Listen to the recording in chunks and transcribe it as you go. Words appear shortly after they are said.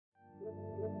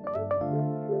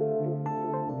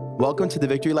Welcome to the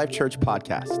Victory Life Church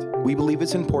podcast. We believe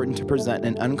it's important to present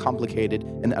an uncomplicated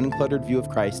and uncluttered view of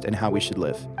Christ and how we should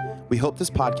live. We hope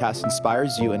this podcast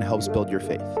inspires you and helps build your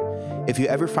faith. If you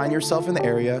ever find yourself in the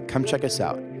area, come check us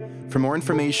out. For more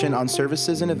information on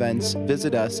services and events,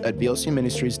 visit us at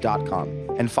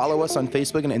vlcministries.com and follow us on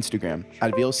Facebook and Instagram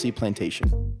at VLC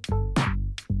Plantation.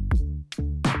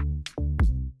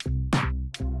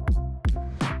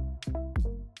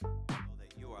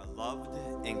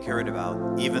 Cared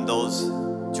about, even those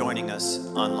joining us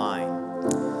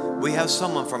online. We have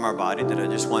someone from our body that I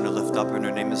just want to lift up, and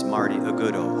her name is Marty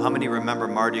Agudo. How many remember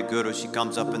Marty Agudo? She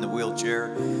comes up in the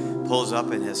wheelchair, pulls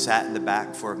up, and has sat in the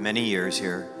back for many years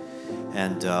here,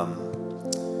 and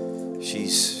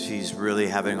she's really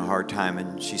having a hard time,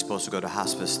 and she's supposed to go to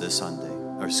hospice this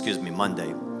Monday,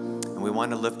 and we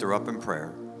want to lift her up in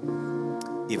prayer,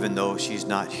 even though she's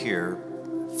not here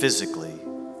physically.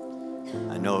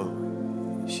 I know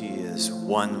she is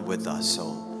one with us, so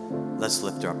let's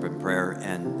lift her up in prayer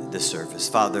and this service.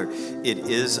 Father, it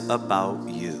is about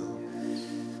you.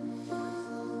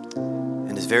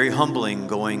 And it's very humbling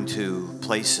going to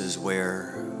places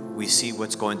where we see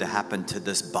what's going to happen to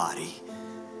this body.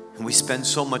 And we spend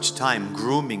so much time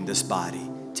grooming this body,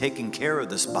 taking care of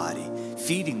this body,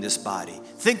 feeding this body,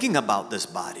 thinking about this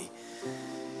body.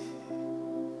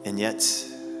 And yet,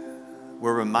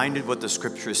 we're reminded what the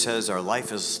scripture says, our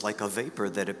life is like a vapor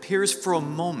that appears for a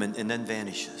moment and then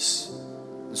vanishes.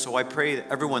 And so I pray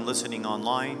that everyone listening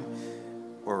online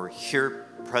or here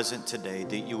present today,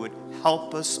 that you would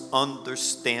help us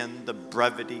understand the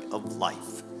brevity of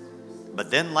life. But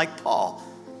then, like Paul,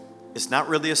 it's not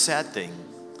really a sad thing.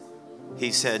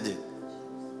 He said,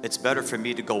 it's better for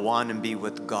me to go on and be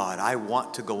with God. I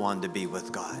want to go on to be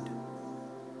with God.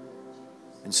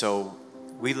 And so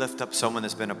we lift up someone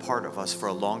that's been a part of us for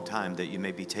a long time that you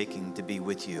may be taking to be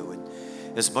with you.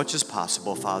 And as much as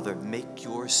possible, Father, make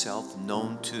yourself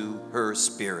known to her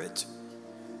spirit.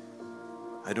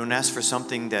 I don't ask for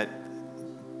something that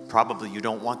probably you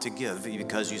don't want to give,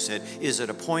 because you said, is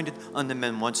it appointed unto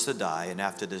men once to die, and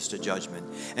after this the judgment?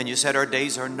 And you said our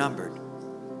days are numbered.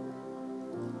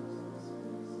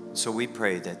 So we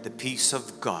pray that the peace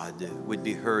of God would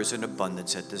be hers in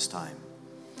abundance at this time.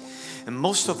 And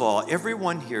most of all,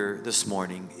 everyone here this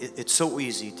morning, it's so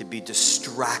easy to be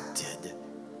distracted.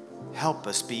 Help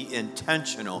us be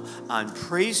intentional on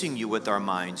praising you with our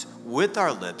minds, with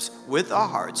our lips, with our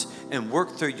hearts, and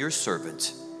work through your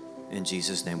servants. In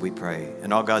Jesus' name we pray.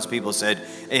 And all God's people said,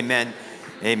 amen.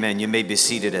 Amen. You may be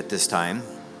seated at this time.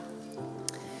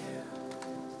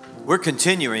 We're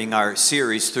continuing our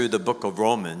series through the book of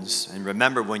Romans. And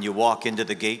remember, when you walk into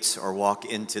the gates or walk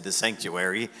into the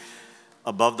sanctuary,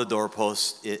 above the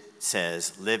doorpost, it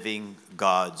says, living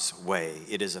God's way.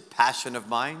 It is a passion of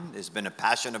mine. It's been a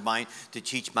passion of mine to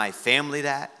teach my family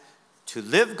that, to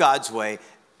live God's way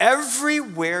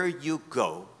everywhere you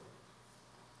go,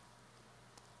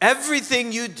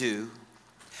 everything you do,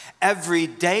 every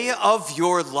day of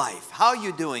your life. How are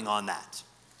you doing on that?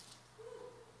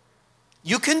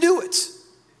 You can do it.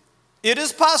 It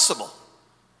is possible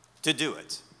to do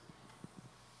it.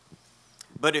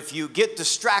 But if you get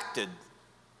distracted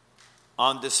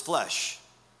on this flesh,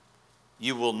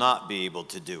 you will not be able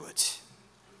to do it.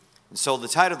 And so the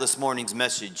title of this morning's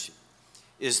message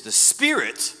is The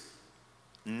Spirit,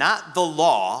 Not the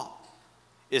Law,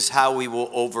 is How We Will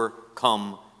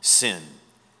Overcome Sin.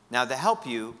 Now, to help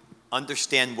you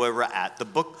understand where we're at, the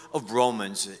book of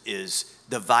Romans is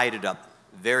divided up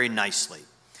very nicely.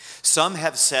 Some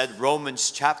have said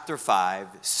Romans chapter 5,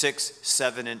 6,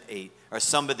 7, and 8 are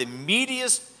some of the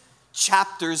meatiest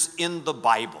chapters in the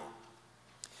Bible.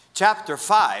 Chapter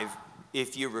 5,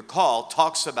 if you recall,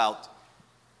 talks about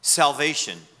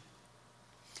salvation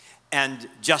and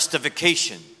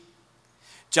justification.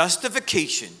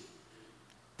 Justification,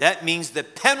 that means the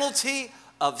penalty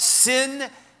of sin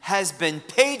has been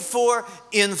paid for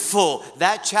in full.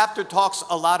 That chapter talks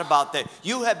a lot about that.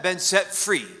 You have been set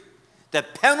free. The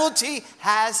penalty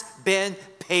has been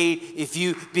paid if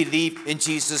you believe in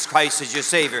Jesus Christ as your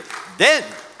Savior. Then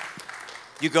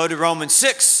you go to Romans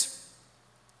 6.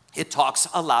 It talks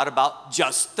a lot about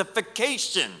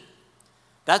justification.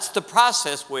 That's the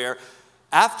process where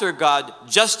after God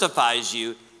justifies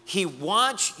you, he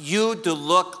wants you to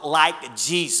look like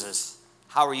Jesus.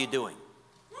 How are you doing?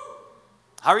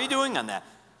 How are you doing on that?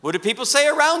 What do people say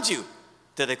around you?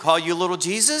 Do they call you little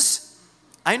Jesus?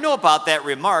 I know about that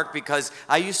remark because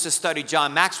I used to study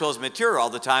John Maxwell's material all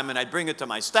the time, and I'd bring it to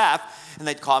my staff, and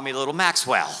they'd call me Little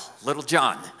Maxwell, Little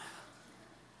John.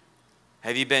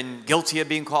 Have you been guilty of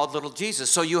being called little Jesus?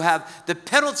 So you have the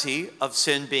penalty of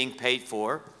sin being paid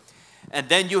for. And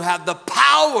then you have the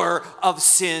power of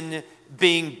sin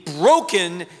being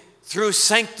broken through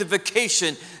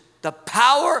sanctification. The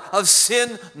power of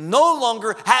sin no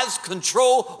longer has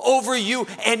control over you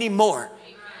anymore.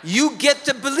 You get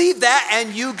to believe that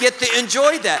and you get to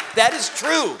enjoy that. That is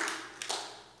true.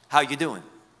 How you doing?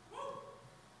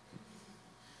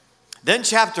 Then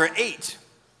chapter 8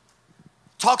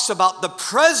 talks about the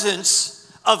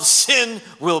presence of sin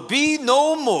will be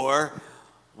no more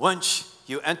once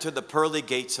you enter the pearly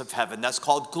gates of heaven. That's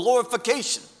called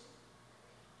glorification.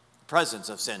 Presence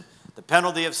of sin. The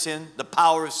penalty of sin, the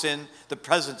power of sin, the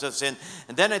presence of sin.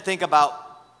 And then I think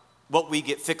about what we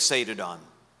get fixated on.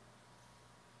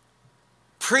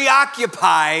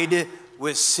 Preoccupied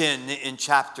with sin in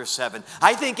chapter 7.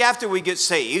 I think after we get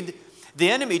saved,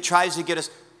 the enemy tries to get us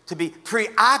to be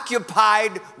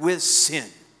preoccupied with sin.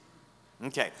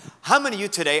 Okay, how many of you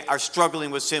today are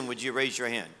struggling with sin? Would you raise your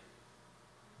hand?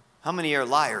 How many are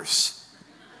liars?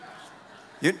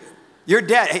 You're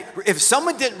dead. Hey, if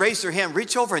someone didn't raise their hand,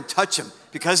 reach over and touch them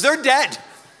because they're dead.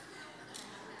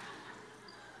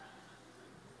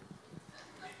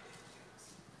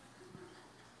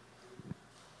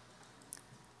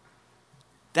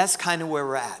 That's kind of where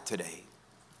we're at today.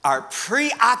 Our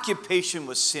preoccupation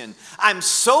with sin. I'm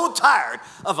so tired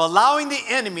of allowing the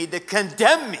enemy to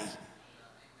condemn me.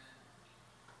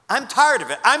 I'm tired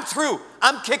of it. I'm through.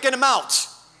 I'm kicking him out.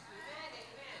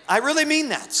 I really mean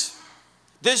that.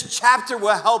 This chapter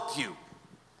will help you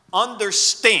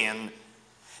understand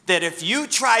that if you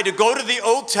try to go to the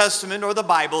Old Testament or the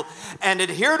Bible and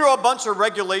adhere to a bunch of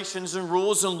regulations and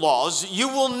rules and laws, you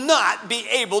will not be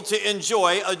able to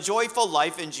enjoy a joyful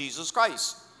life in Jesus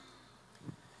Christ.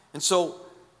 And so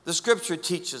the scripture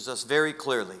teaches us very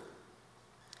clearly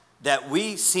that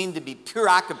we seem to be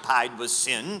preoccupied with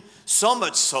sin, so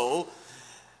much so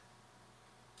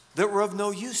that we're of no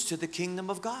use to the kingdom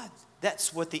of God.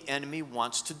 That's what the enemy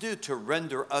wants to do, to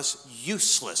render us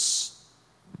useless.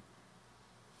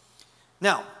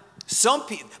 Now, some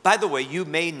people, by the way, you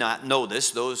may not know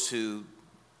this, those who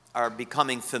are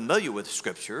becoming familiar with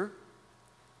Scripture,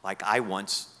 like I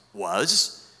once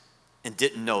was, and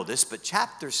didn't know this, but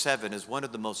chapter 7 is one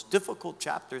of the most difficult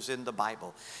chapters in the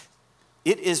Bible.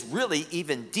 It is really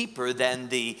even deeper than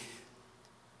the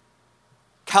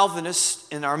Calvinists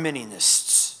and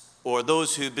Arminianists, or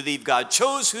those who believe God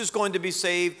chose who's going to be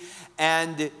saved,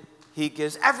 and he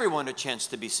gives everyone a chance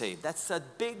to be saved. That's a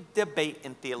big debate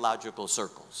in theological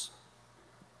circles.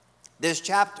 This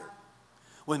chapter,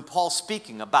 when Paul's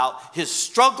speaking about his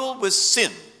struggle with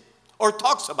sin, or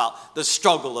talks about the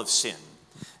struggle of sin,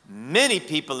 many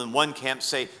people in one camp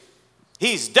say,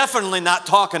 he's definitely not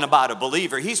talking about a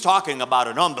believer, he's talking about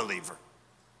an unbeliever.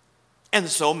 And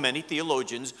so many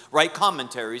theologians write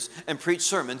commentaries and preach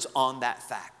sermons on that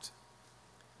fact.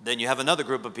 Then you have another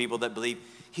group of people that believe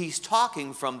he's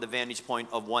talking from the vantage point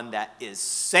of one that is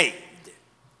saved.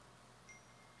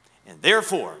 And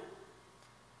therefore,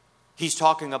 he's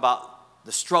talking about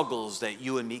the struggles that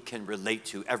you and me can relate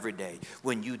to every day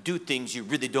when you do things you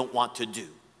really don't want to do.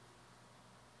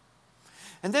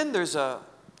 And then there's a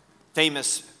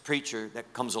famous preacher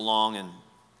that comes along, and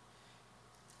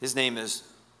his name is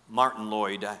Martin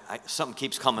Lloyd. Something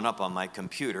keeps coming up on my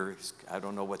computer. I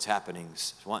don't know what's happening.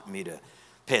 He's wanting me to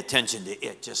pay attention to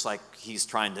it, just like he's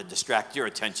trying to distract your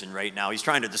attention right now. He's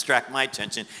trying to distract my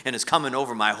attention, and it's coming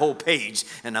over my whole page,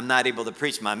 and I'm not able to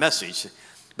preach my message.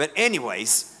 But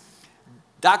anyways,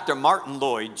 Dr. Martin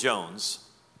Lloyd Jones,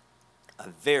 a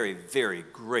very, very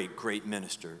great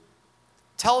minister,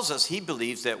 tells us he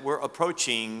believes that we're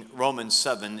approaching Romans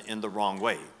 7 in the wrong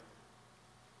way.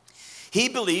 He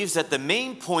believes that the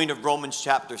main point of Romans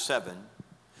chapter 7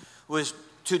 was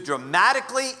to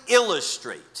dramatically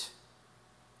illustrate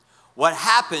what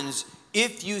happens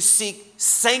if you seek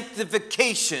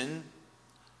sanctification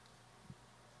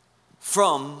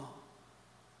from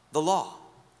the law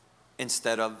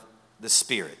instead of the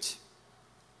Spirit.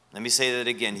 Let me say that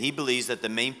again. He believes that the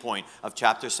main point of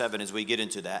chapter 7, as we get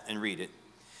into that and read it,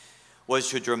 was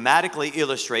to dramatically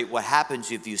illustrate what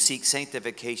happens if you seek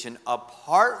sanctification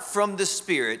apart from the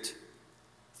Spirit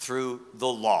through the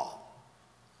law.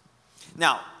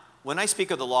 Now, when I speak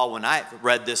of the law, when I've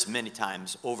read this many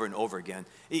times over and over again,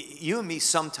 you and me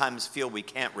sometimes feel we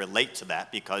can't relate to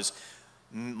that because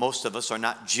most of us are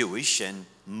not Jewish and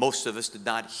most of us did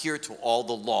not adhere to all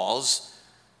the laws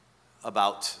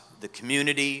about the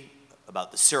community,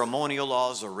 about the ceremonial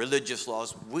laws or religious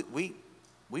laws.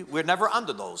 We're never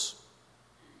under those.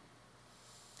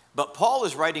 But Paul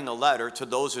is writing a letter to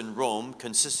those in Rome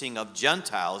consisting of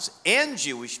Gentiles and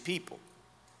Jewish people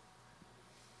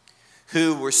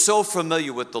who were so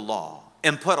familiar with the law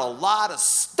and put a lot of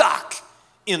stock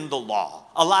in the law,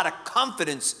 a lot of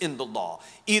confidence in the law,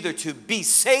 either to be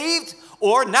saved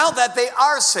or now that they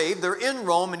are saved, they're in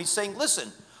Rome, and he's saying,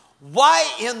 listen, why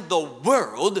in the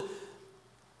world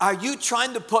are you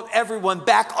trying to put everyone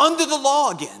back under the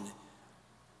law again?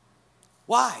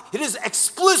 Why? It is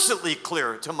explicitly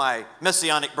clear to my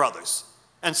Messianic brothers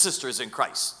and sisters in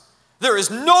Christ. There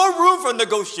is no room for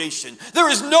negotiation. There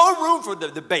is no room for the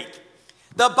debate.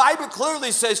 The Bible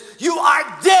clearly says you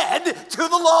are dead to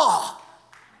the law.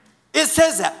 It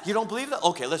says that. You don't believe that?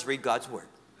 Okay, let's read God's word.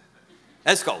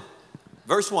 Let's go.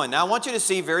 Verse 1. Now I want you to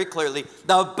see very clearly,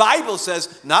 the Bible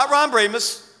says, not Ron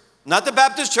Bramus, not the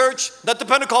Baptist church, not the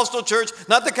Pentecostal church,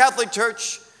 not the Catholic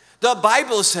church. The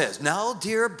Bible says, now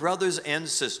dear brothers and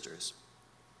sisters,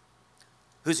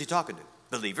 who's he talking to?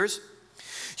 Believers.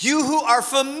 You who are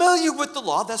familiar with the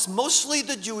law, that's mostly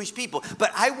the Jewish people.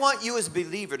 But I want you as a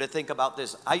believer to think about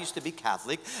this. I used to be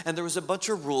Catholic, and there was a bunch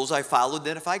of rules I followed.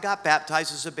 That if I got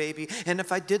baptized as a baby, and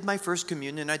if I did my first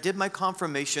communion, I did my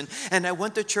confirmation, and I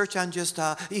went to church on just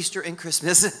Easter and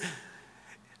Christmas,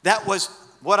 that was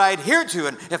what I adhered to.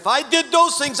 And if I did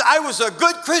those things, I was a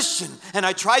good Christian. And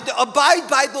I tried to abide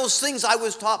by those things I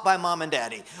was taught by mom and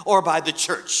daddy or by the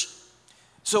church.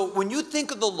 So when you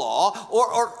think of the law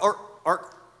or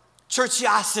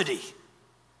churchiosity,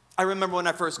 I remember when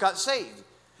I first got saved,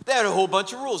 they had a whole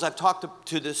bunch of rules. I've talked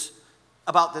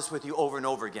about this with you over and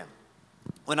over again.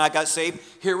 When I got saved,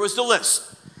 here was the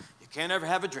list. You can't ever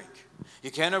have a drink. You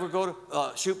can't ever go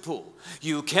to shoot pool.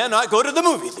 You cannot go to the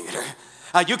movie theater.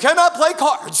 You cannot play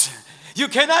cards. You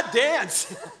cannot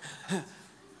dance.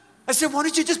 I said, why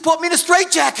don't you just put me in a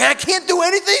straitjacket? I can't do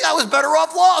anything. I was better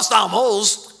off lost,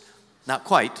 almost. Not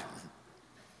quite.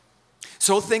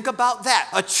 So think about that.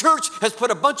 A church has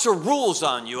put a bunch of rules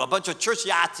on you, a bunch of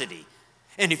churchiosity.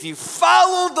 And if you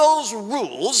follow those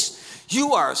rules,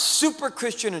 you are a super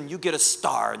Christian and you get a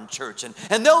star in church.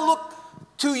 And they'll look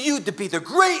to you to be the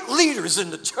great leaders in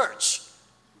the church.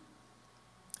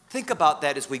 Think about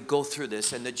that as we go through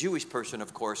this. And the Jewish person,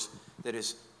 of course, that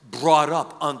is brought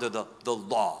up under the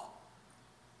law.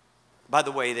 By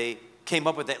the way, they came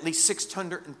up with at least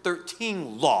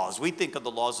 613 laws. We think of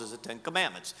the laws as the 10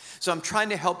 Commandments. So I'm trying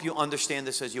to help you understand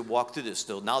this as you walk through this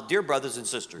still. Now, dear brothers and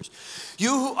sisters, you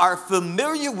who are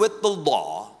familiar with the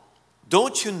law,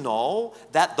 don't you know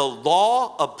that the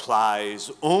law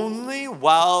applies only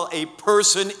while a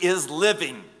person is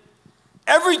living?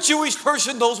 Every Jewish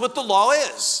person knows what the law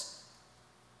is.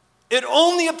 It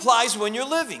only applies when you're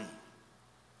living.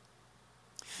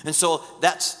 And so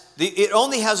it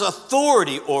only has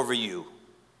authority over you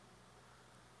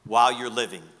while you're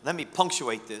living. Let me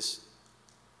punctuate this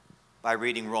by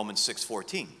reading Romans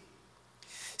 6:14.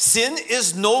 Sin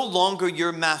is no longer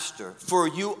your master, for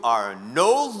you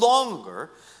no longer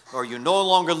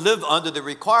live under the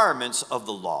requirements of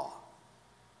the law.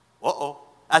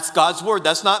 That's God's word.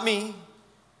 That's not me.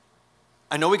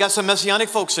 I know we got some Messianic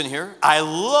folks in here. I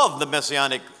love the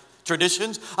Messianic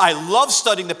traditions. I love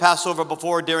studying the Passover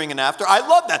before, during, and after. I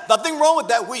love that. Nothing wrong with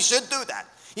that. We should do that.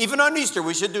 Even on Easter,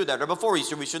 we should do that. Or before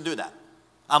Easter, we should do that.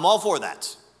 I'm all for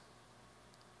that.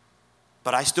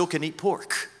 But I still can eat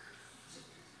pork.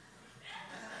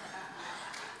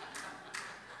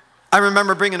 I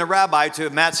remember bringing a rabbi to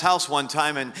Matt's house one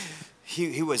time, and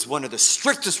he was one of the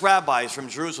strictest rabbis from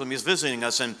Jerusalem. He was visiting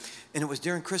us, and it was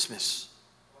during Christmas.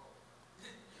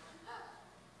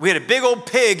 We had a big old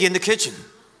pig in the kitchen.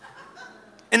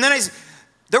 And then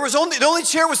the only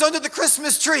chair was under the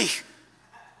Christmas tree.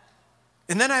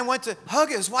 And then I went to hug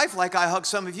his wife like I hug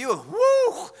some of you.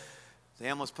 Woo! They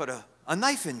almost put a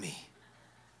knife in me.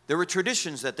 There were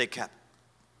traditions that they kept.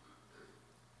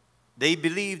 They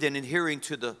believed in adhering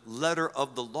to the letter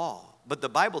of the law. But the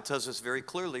Bible tells us very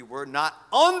clearly we're not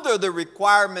under the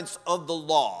requirements of the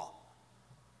law.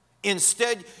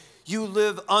 Instead, you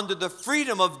live under the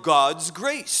freedom of God's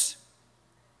grace.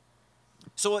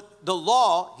 So the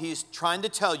law, he's trying to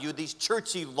tell you, these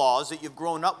churchy laws that you've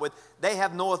grown up with, they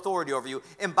have no authority over you.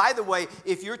 And by the way,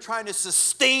 if you're trying to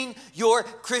sustain your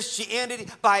Christianity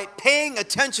by paying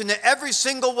attention to every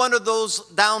single one of those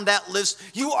down that list,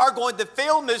 you are going to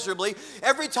fail miserably.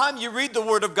 Every time you read the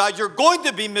Word of God, you're going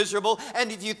to be miserable.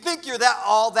 And if you think you're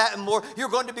all that and more, you're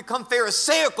going to become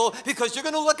Pharisaical because you're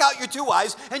going to look out your two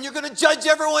eyes and you're going to judge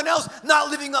everyone else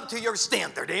not living up to your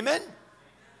standard. Amen?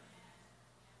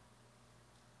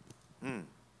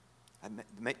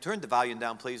 Turn the volume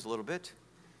down, please, a little bit.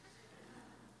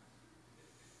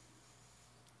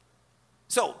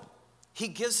 So, he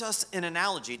gives us an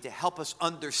analogy to help us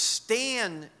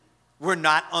understand we're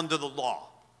not under the law.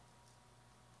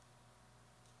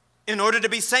 In order to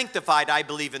be sanctified, I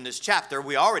believe in this chapter,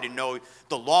 we already know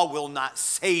the law will not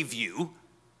save you.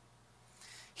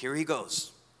 Here he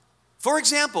goes. For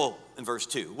example, in verse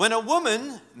 2, when a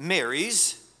woman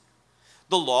marries,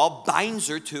 the law binds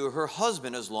her to her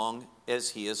husband as long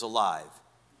as he is alive.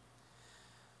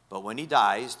 But when he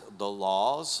dies, the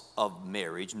laws of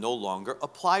marriage no longer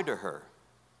apply to her.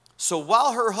 So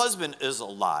while her husband is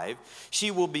alive,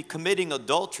 she will be committing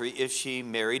adultery if she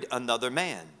married another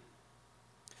man.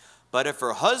 But if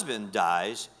her husband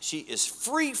dies, she is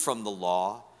free from the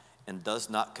law and does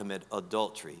not commit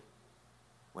adultery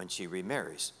when she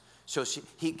remarries. So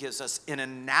he gives us an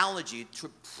analogy to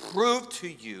prove to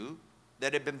you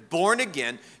that have been born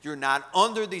again, you're not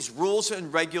under these rules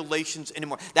and regulations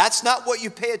anymore. That's not what you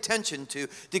pay attention to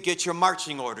get your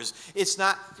marching orders. It's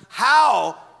not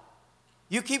how.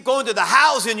 You keep going to the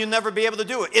hows and you'll never be able to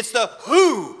do it. It's the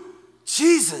who.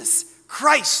 Jesus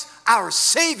Christ, our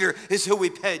Savior, is who we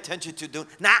pay attention to,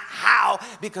 not how,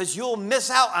 because you'll miss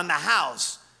out on the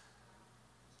hows.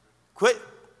 Quit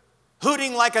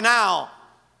hooting like an owl.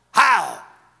 How?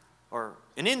 Or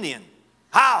an Indian.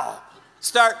 How?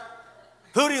 Start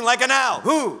hooting like an owl.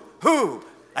 Who?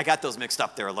 I got those mixed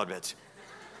up there a little bit.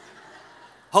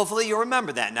 Hopefully you'll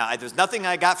remember that. Now, there's nothing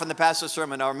I got from the pastor's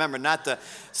sermon. I'll remember not to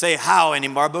say how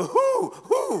anymore, but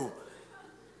who?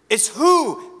 It's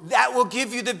who that will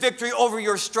give you the victory over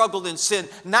your struggle in sin.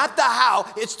 Not the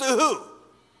how, it's the who.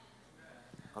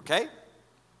 Okay?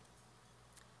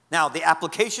 Now, the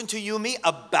application to you and me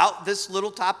about this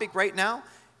little topic right now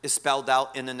is spelled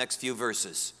out in the next few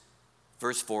verses.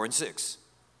 Verse 4 and 6.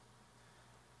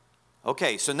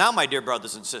 Okay, so now, my dear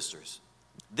brothers and sisters,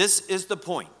 this is the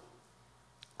point.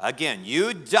 Again,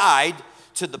 you died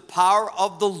to the power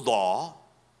of the law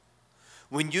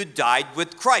when you died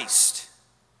with Christ.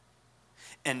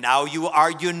 And now you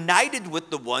are united with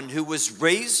the one who was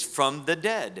raised from the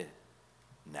dead.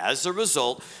 And as a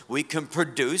result, we can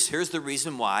produce, here's the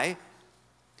reason why,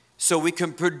 so we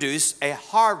can produce a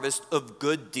harvest of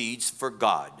good deeds for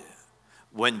God.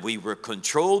 When we were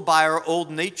controlled by our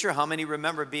old nature, how many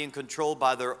remember being controlled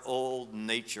by their old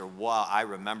nature? Wow, I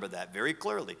remember that very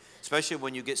clearly, especially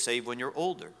when you get saved when you're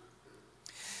older.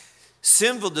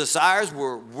 Sinful desires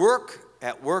were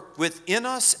at work within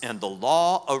us, and the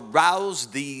law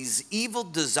aroused these evil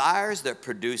desires that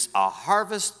produce a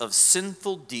harvest of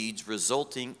sinful deeds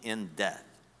resulting in death.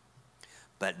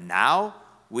 But now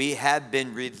we have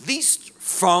been released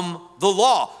from the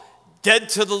law. Dead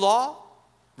to the law?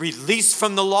 Released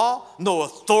from the law? No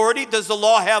authority does the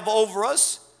law have over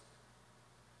us?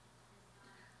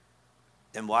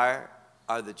 Then why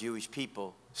are the Jewish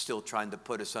people still trying to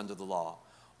put us under the law?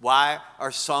 Why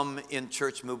are some in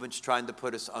church movements trying to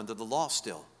put us under the law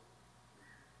still?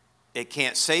 It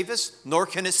can't save us, nor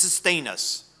can it sustain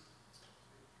us.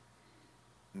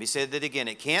 Let me say that again.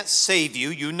 It can't save you.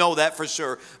 You know that for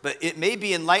sure. But it may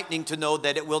be enlightening to know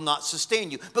that it will not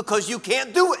sustain you because you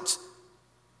can't do it.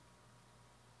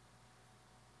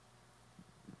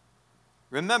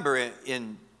 Remember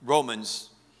in Romans,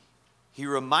 he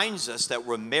reminds us that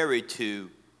we're married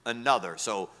to another.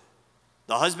 So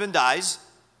the husband dies.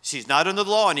 She's not under the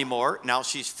law anymore. Now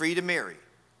she's free to marry.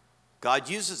 God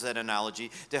uses that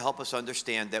analogy to help us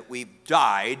understand that we've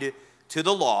died to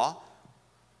the law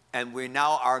and we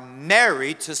now are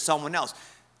married to someone else.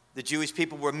 The Jewish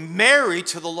people were married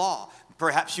to the law.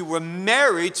 Perhaps you were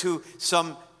married to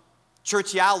some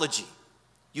churchiology.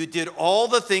 You did all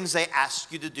the things they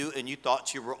asked you to do and you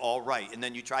thought you were all right. And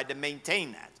then you tried to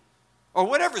maintain that. Or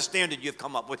whatever standard you've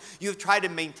come up with. You've tried to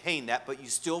maintain that, but you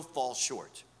still fall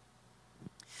short.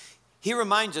 He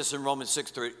reminds us in Romans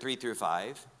 6, 3 through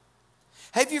 5.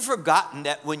 Have you forgotten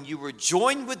that when you were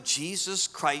joined with Jesus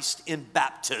Christ in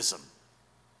baptism,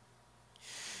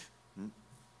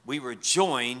 we were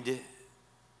joined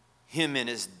him in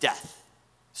his death?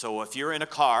 So if you're in a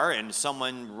car and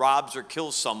someone robs or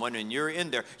kills someone and you're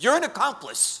in there, you're an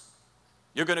accomplice.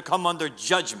 You're going to come under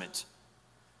judgment.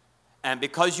 And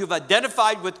because you've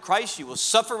identified with Christ, you will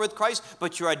suffer with Christ,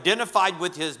 but you're identified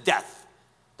with his death.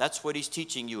 That's what he's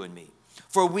teaching you and me.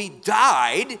 For we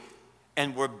died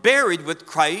and were buried with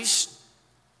Christ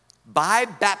by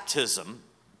baptism.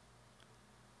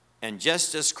 And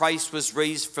just as Christ was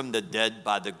raised from the dead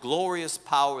by the glorious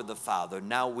power of the Father,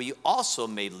 now we also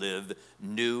may live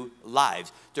new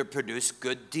lives to produce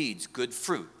good deeds, good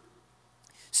fruit.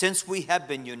 Since we have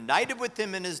been united with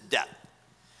him in his death,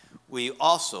 we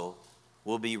also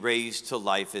will be raised to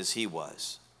life as he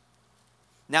was.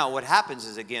 Now, what happens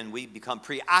is, again, we become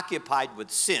preoccupied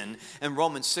with sin, and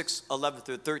Romans 6, 11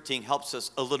 through 13 helps us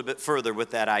a little bit further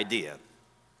with that idea.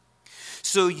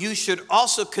 So you should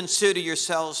also consider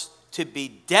yourselves to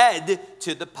be dead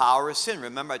to the power of sin.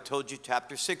 Remember, I told you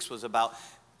chapter 6 was about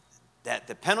that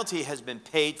the penalty has been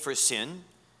paid for sin.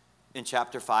 in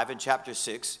chapter 5 and chapter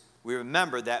 6, we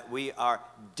remember that we are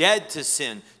dead to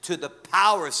sin, to the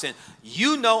power of sin.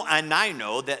 You know and I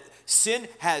know that sin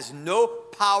has no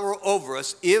power over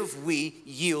us if we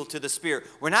yield to the Spirit.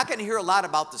 We're not going to hear a lot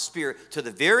about the Spirit to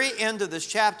the very end of this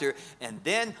chapter, and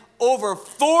then over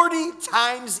 40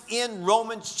 times in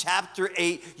Romans chapter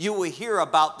 8, you will hear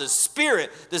about the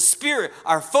Spirit. The Spirit,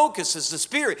 our focus is the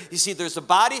Spirit. You see, there's a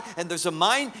body, and there's a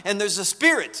mind, and there's a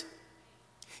spirit.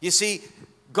 You see,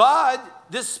 God,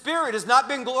 this spirit has not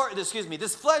been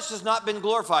this flesh has not been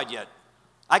glorified yet.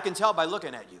 I can tell by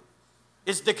looking at you.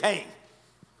 It's decaying.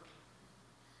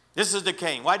 This is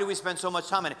decaying. Why do we spend so much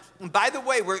time on it? And by the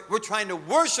way, we're trying to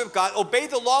worship God, obey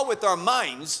the law with our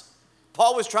minds.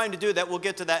 Paul was trying to do that. We'll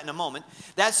get to that in a moment.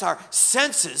 That's our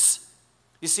senses.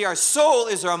 You see, our soul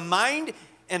is our mind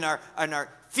and our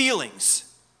feelings.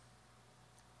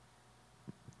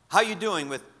 How are you doing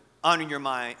with honoring your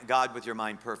mind, God with your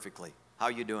mind perfectly? How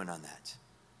are you doing on that?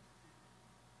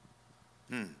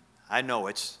 I know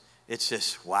it's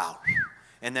just wow.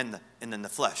 And then the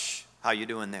flesh. How are you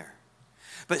doing there?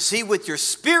 But see, with your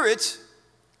spirit,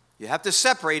 you have to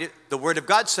separate it. The Word of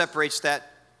God separates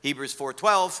that. Hebrews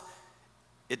 4:12.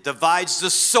 It divides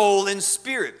the soul and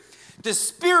spirit. The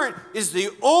spirit is the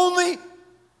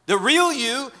real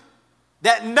you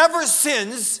that never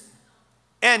sins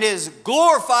and is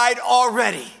glorified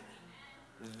already.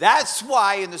 That's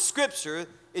why in the scripture,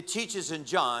 it teaches in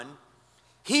John,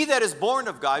 he that is born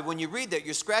of God, when you read that,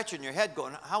 you're scratching your head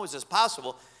going, how is this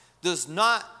possible? Does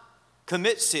not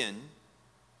commit sin,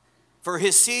 for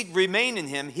his seed remain in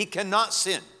him, he cannot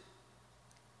sin.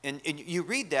 And you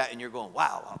read that and you're going,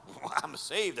 wow, I'm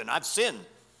saved and I've sinned.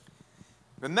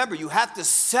 Remember, you have to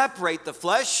separate the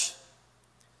flesh,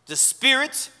 the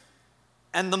spirit,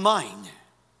 and the mind.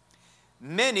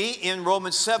 Many in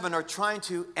Romans 7 are trying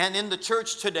to, and in the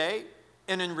church today,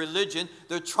 and in religion,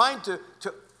 they're trying to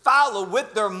follow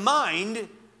with their mind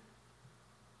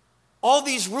all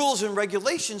these rules and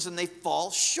regulations, and they fall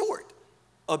short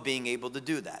of being able to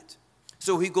do that.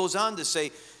 So he goes on to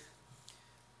say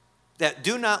that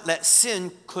do not let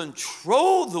sin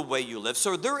control the way you live.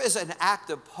 So there is an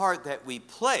active part that we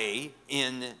play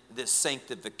in this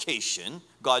sanctification.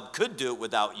 God could do it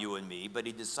without you and me, but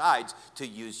he decides to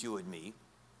use you and me.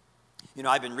 You know,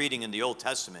 I've been reading in the Old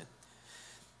Testament,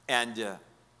 and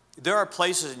there are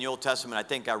places in the Old Testament, I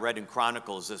think I read in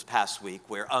Chronicles this past week,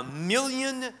 where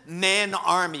 1,000,000-man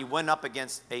army went up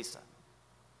against Asa,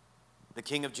 the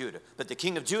king of Judah. But the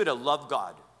king of Judah loved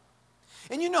God.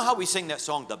 And you know how we sing that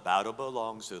song, the battle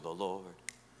belongs to the Lord.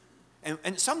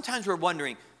 And sometimes we're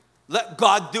wondering, let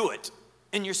God do it.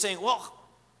 And you're saying, well,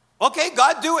 okay,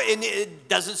 God do it. And it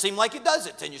doesn't seem like he does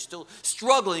it. And you're still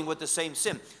struggling with the same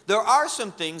sin. There are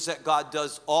some things that God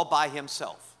does all by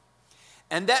himself.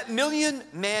 And that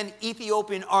 1,000,000-man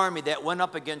Ethiopian army that went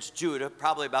up against Judah,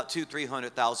 probably about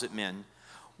 200,000-300,000 men,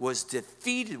 was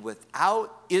defeated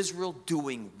without Israel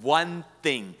doing one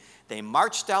thing. They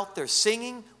marched out there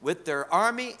singing with their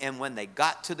army, and when they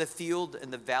got to the field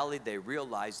in the valley, they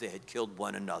realized they had killed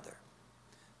one another.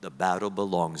 The battle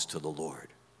belongs to the Lord.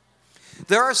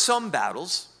 There are some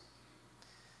battles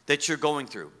that you're going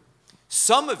through.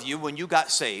 Some of you, when you got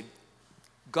saved,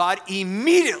 God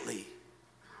immediately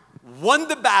won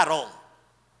the battle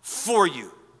for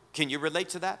you. Can you relate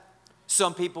to that?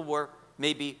 Some people were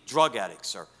maybe drug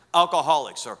addicts or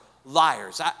alcoholics or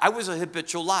liars. I was a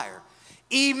habitual liar.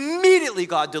 Immediately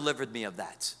God delivered me of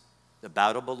that. The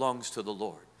battle belongs to the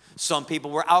Lord. Some people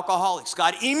were alcoholics.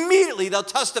 God immediately, they'll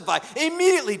testify,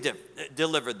 immediately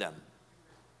delivered them.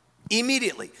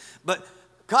 Immediately. But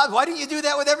God, why didn't you do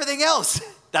that with everything else?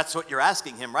 That's what you're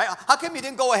asking him, right? How come you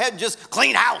didn't go ahead and just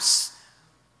clean house?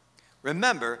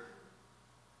 Remember,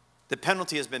 the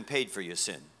penalty has been paid for your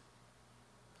sin.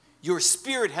 Your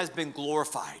spirit has been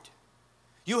glorified.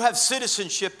 You have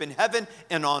citizenship in heaven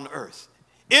and on earth.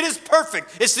 It is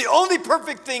perfect. It's the only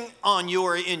perfect thing on you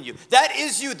or in you. That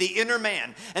is you, the inner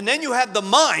man. And then you have the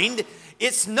mind.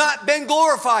 It's not been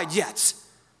glorified yet.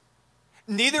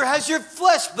 Neither has your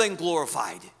flesh been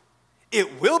glorified.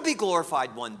 It will be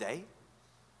glorified one day.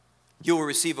 You will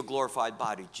receive a glorified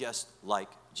body just like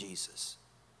Jesus.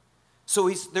 So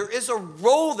there is a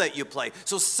role that you play.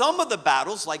 So some of the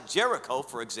battles, like Jericho,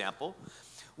 for example,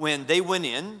 when they went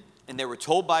in and they were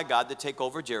told by God to take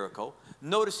over Jericho,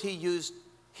 notice he used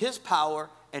his power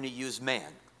and he used man.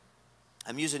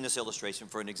 I'm using this illustration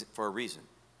for a reason.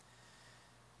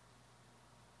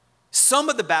 Some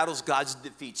of the battles God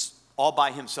defeats all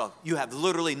by himself. You have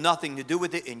literally nothing to do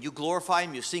with it, and you glorify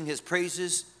him, you sing his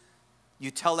praises,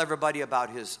 you tell everybody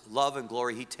about his love and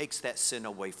glory. He takes that sin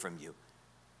away from you.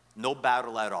 No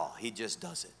battle at all. He just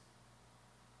does it.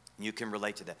 You can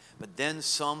relate to that. But then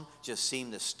some just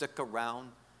seem to stick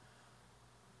around.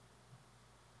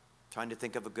 Trying to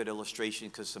think of a good illustration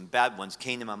because some bad ones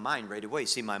came to my mind right away.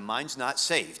 See, my mind's not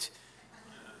saved.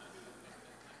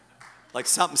 Like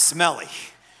something smelly,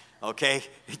 okay?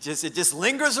 It just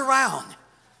lingers around.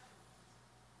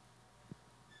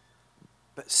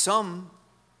 But some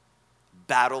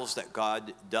battles that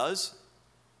God does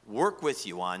work with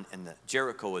you on, and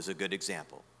Jericho is a good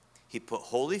example. He put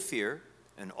holy fear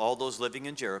in all those living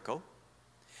in Jericho,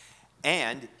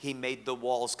 and he made the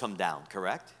walls come down,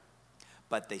 correct?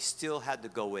 But they still had to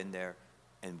go in there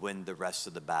and win the rest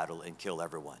of the battle and kill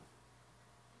everyone.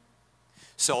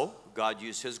 So God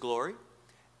used his glory,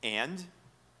 and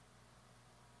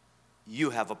you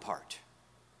have a part.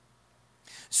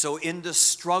 So in the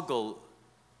struggle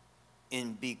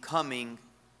in becoming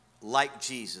like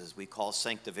Jesus, we call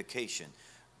sanctification,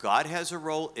 God has a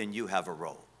role and you have a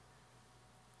role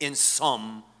in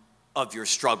some of your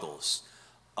struggles.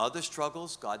 Other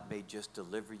struggles, God may just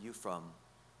deliver you from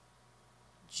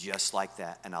just like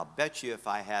that. And I'll bet you if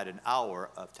I had an hour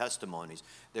of testimonies,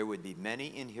 there would be many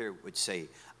in here would say,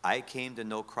 I came to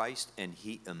know Christ and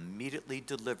he immediately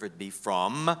delivered me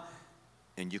from,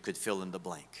 and you could fill in the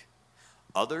blank.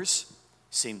 Others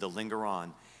seem to linger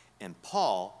on. And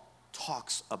Paul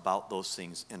talks about those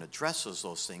things and addresses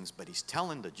those things, but he's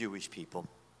telling the Jewish people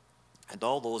and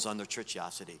all those under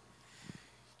churchiosity,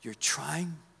 you're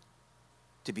trying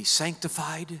to be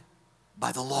sanctified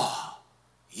by the law.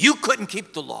 You couldn't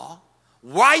keep the law.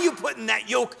 Why are you putting that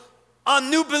yoke on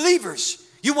new believers?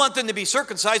 You want them to be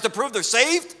circumcised to prove they're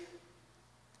saved?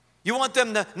 You want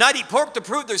them to not eat pork to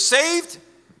prove they're saved?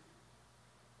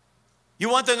 You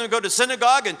want them to go to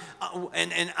synagogue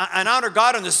and honor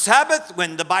God on the Sabbath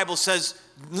when the Bible says,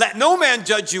 let no man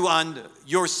judge you on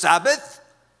your Sabbath?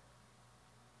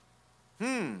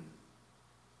 You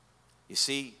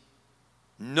see,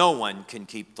 no one can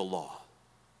keep the law.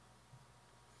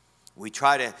 We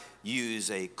try to use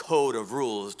a code of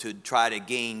rules to try to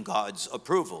gain God's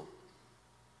approval.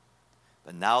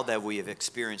 But now that we have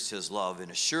experienced his love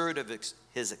and assured of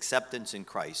his acceptance in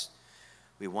Christ,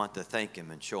 we want to thank him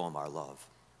and show him our love.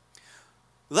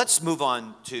 Let's move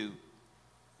on to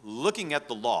looking at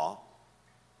the law.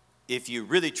 If you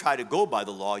really try to go by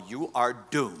the law, you are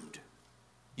doomed.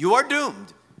 You are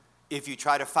doomed if you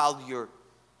try to follow your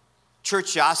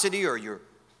churchiosity or your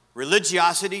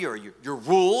religiosity or your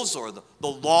rules or the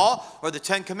law or the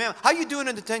Ten Commandments. How are you doing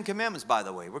in the Ten Commandments, by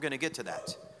the way? We're going to get to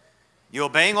that. You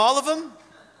obeying all of them?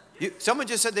 Someone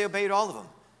just said they obeyed all of them.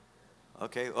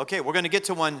 Okay, we're going to get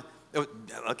to one.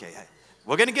 Okay,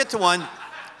 we're going to get to one.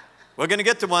 We're going to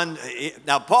get to one.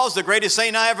 Now, Paul's the greatest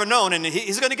saint I ever known, and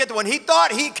he's going to get to one. He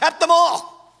thought he kept them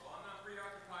all. Well, I'm not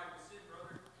preoccupied with sin,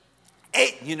 brother.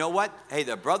 Hey, you know what? Hey,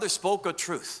 the brother spoke a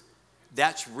truth.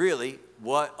 That's really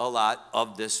what a lot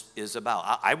of this is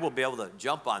about. I will be able to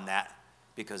jump on that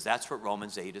because that's what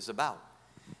Romans 8 is about.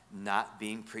 Not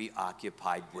being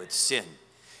preoccupied with sin.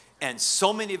 And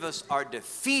so many of us are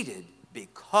defeated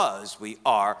because we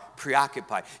are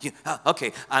preoccupied.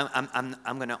 Okay, I'm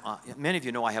going to, many of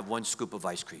you know I have one scoop of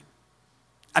ice cream.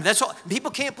 And that's all. People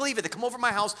can't believe it. They come over to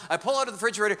my house, I pull out of the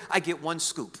refrigerator, I get one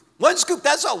scoop. One scoop,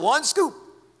 that's all, one scoop.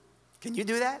 Can you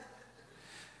do that?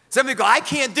 Some people go, I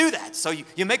can't do that. So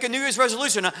you make a New Year's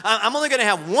resolution. I'm only going to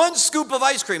have one scoop of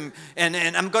ice cream, and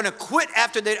I'm going to quit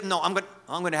after that. No, I'm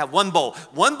going to have one bowl.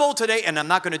 One bowl today, and I'm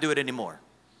not going to do it anymore.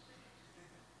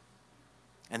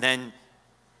 And then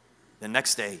the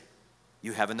next day,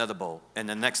 you have another bowl. And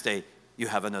the next day, you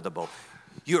have another bowl.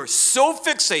 You're so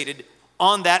fixated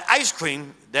on that ice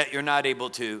cream that you're not able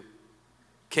to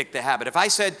kick the habit. If I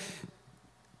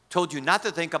told you not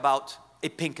to think about a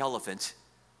pink elephant,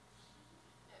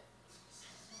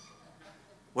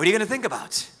 what are you going to think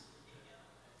about?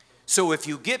 So if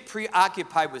you get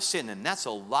preoccupied with sin, and that's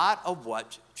a lot of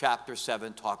what chapter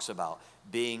 7 talks about,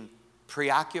 being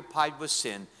preoccupied with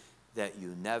sin, that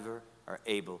you never are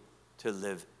able to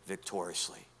live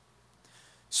victoriously.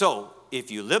 So if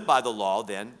you live by the law,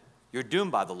 then you're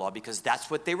doomed by the law because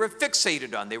that's what they were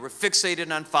fixated on. They were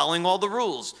fixated on following all the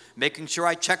rules, making sure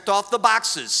I checked off the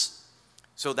boxes.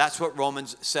 So that's what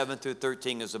Romans 7 through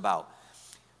 13 is about.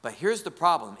 But here's the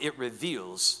problem. It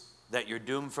reveals that you're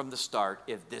doomed from the start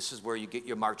if this is where you get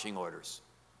your marching orders.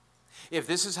 If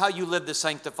this is how you live the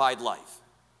sanctified life.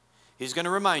 He's going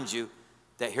to remind you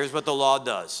that here's what the law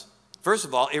does. First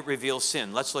of all, it reveals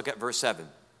sin. Let's look at verse 7.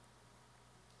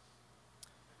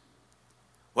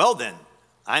 Well then,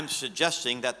 I'm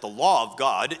suggesting that the law of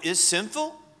God is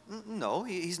sinful? No,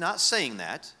 he's not saying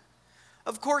that.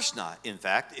 Of course not. In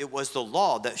fact, it was the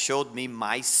law that showed me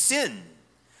my sin.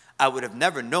 I would have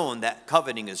never known that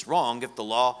coveting is wrong if the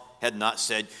law had not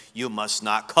said, you must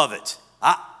not covet.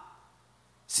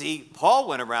 See, Paul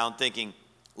went around thinking,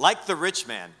 like the rich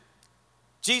man,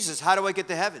 Jesus, how do I get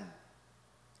to heaven?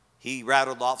 He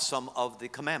rattled off some of the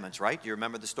commandments, right? You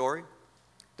remember the story?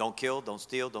 Don't kill, don't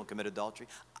steal, don't commit adultery.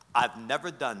 I've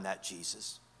never done that,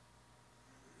 Jesus.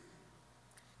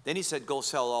 Then he said, go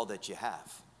sell all that you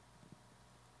have.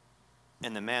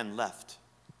 And the man left,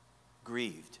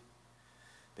 grieved,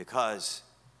 because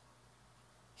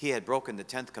he had broken the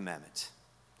 10th commandment,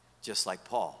 just like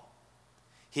Paul.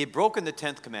 He had broken the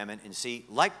 10th commandment, and see,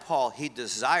 like Paul, he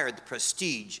desired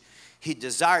prestige, he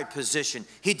desired position,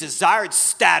 he desired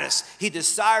status, he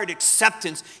desired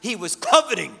acceptance. He was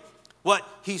coveting what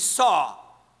he saw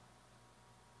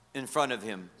in front of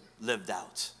him lived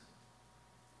out.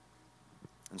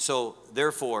 And so,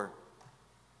 therefore,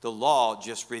 the law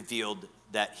just revealed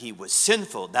that he was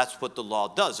sinful. That's what the law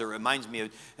does. It reminds me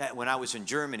of when I was in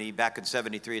Germany back in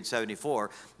 73 and 74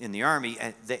 in the army,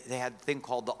 and they had a thing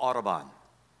called the Autobahn.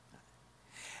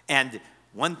 And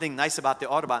one thing nice about the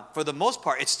Autobahn, for the most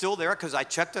part, it's still there because I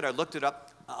checked it, I looked it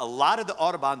up. A lot of the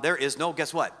Autobahn, there is no,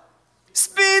 guess what?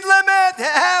 Speed limit!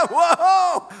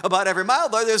 Whoa! About every mile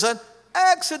there's an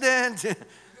accident.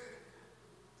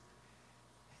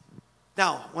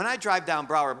 Now, when I drive down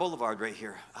Broward Boulevard right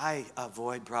here, I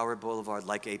avoid Broward Boulevard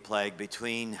like a plague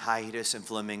between Hiatus and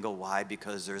Flamingo. Why?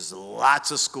 Because there's lots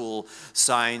of school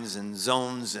signs and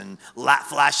zones and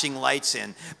flashing lights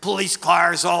and police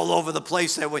cars all over the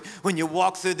place. That when you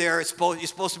walk through there, you're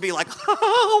supposed to be like,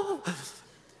 oh.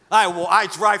 I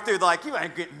drive through like, you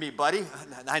ain't getting me, buddy.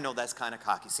 I know that's kind of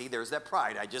cocky. See, there's that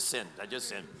pride. I just sinned.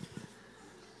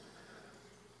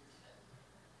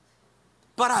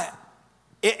 But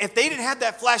if they didn't have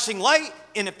that flashing light,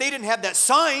 and if they didn't have that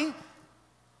sign,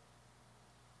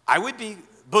 I would be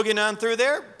boogieing on through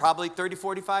there, probably 30,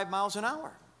 45 miles an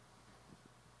hour.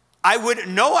 I wouldn't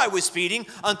know I was speeding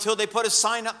until they put a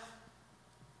sign up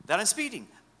that I'm speeding.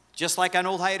 Just like on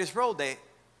Old Hiatus Road, they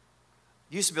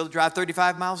used to be able to drive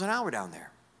 35 miles an hour down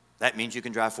there. That means you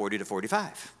can drive 40 to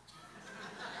 45.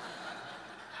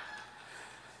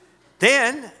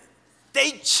 Then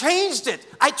they changed it.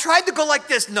 I tried to go like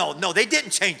this. No, they didn't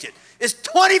change it. It's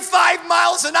 25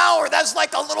 miles an hour. That's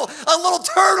like a little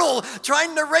turtle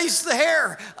trying to race the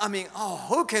hare. I mean,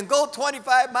 who can go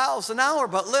 25 miles an hour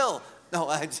but Lil? No,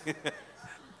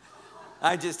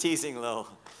 I'm just teasing Lil.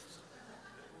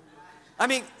 I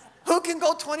mean, who can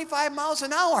go 25 miles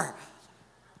an hour?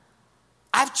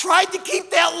 I've tried to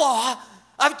keep that law.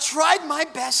 I've tried my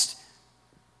best,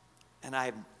 and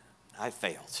I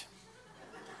failed.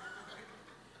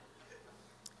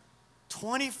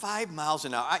 25 miles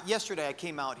an hour. Yesterday I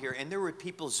came out here and there were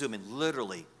people zooming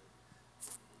literally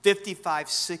 55,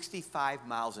 65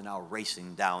 miles an hour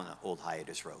racing down Old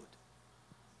Hiatus Road.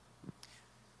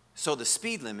 So the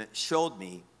speed limit showed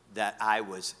me that I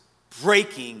was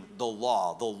breaking the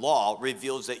law. The law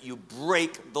reveals that you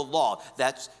break the law.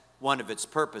 That's one of its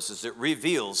purposes. It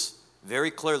reveals very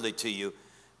clearly to you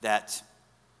that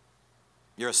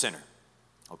you're a sinner.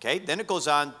 Okay? Then it goes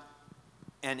on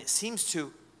and it seems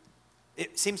to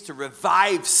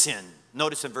revive sin.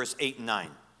 Notice in verse 8 and 9.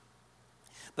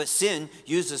 But sin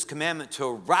used this commandment to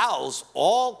arouse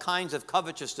all kinds of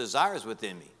covetous desires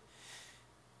within me.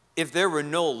 If there were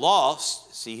no law,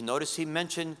 see, notice he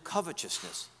mentioned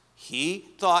covetousness. He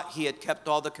thought he had kept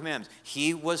all the commandments.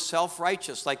 He was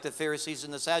self-righteous like the Pharisees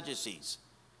and the Sadducees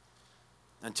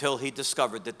until he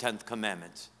discovered the 10th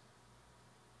commandment.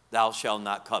 Thou shalt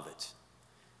not covet.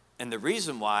 And the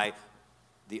reason why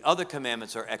the other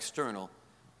commandments are external,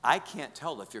 I can't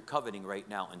tell if you're coveting right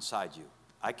now inside you.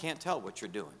 I can't tell what you're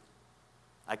doing.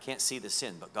 I can't see the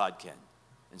sin, but God can.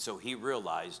 And so he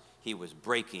realized he was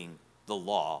breaking the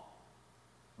law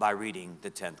by reading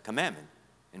the 10th commandment.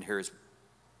 And here's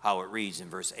how it reads in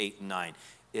verse 8 and 9.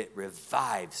 It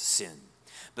revives sin.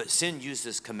 But sin used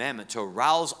this commandment to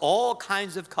arouse all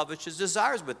kinds of covetous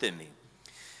desires within me.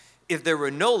 If there were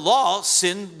no law,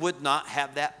 sin would not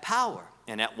have that power.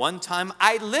 And at one time,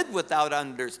 I lived without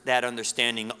that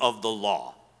understanding of the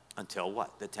law. Until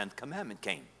what? The 10th commandment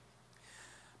came.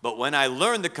 But when I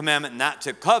learned the commandment not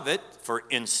to covet, for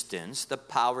instance, the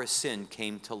power of sin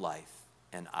came to life,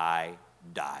 and I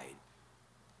died.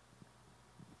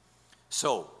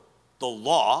 So, the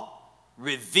law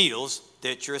reveals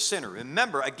that you're a sinner.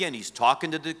 Remember, again, he's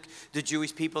talking to the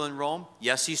Jewish people in Rome.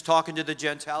 Yes, he's talking to the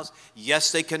Gentiles.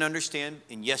 Yes, they can understand.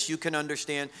 And yes, you can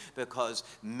understand because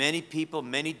many people,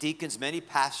 many deacons, many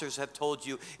pastors have told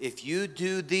you, if you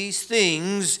do these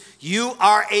things, you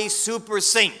are a super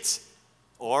saint.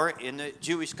 Or in the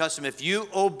Jewish custom, if you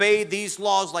obey these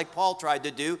laws like Paul tried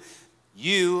to do,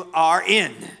 you are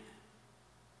in.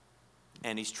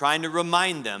 And he's trying to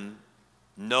remind them,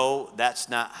 no, that's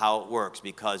not how it works,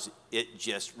 because it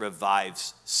just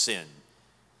revives sin.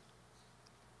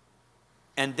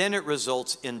 And then it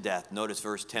results in death. Notice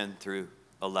verse 10 through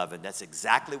 11. That's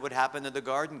exactly what happened in the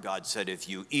garden. God said, if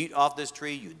you eat off this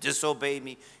tree, you disobey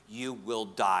me, you will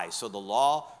die. So the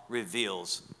law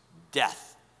reveals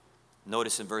death.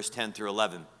 Notice in verse 10 through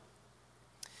 11.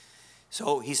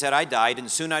 So he said, I died,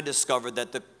 and soon I discovered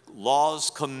that the law's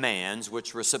commands,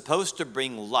 which were supposed to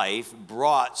bring life,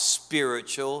 brought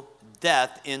spiritual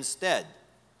death instead.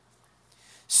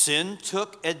 Sin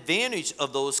took advantage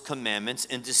of those commandments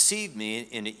and deceived me,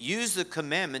 and it used the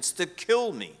commandments to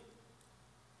kill me.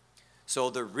 So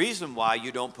the reason why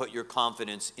you don't put your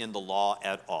confidence in the law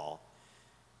at all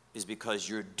is because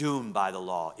you're doomed by the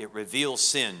law. It reveals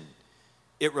sin.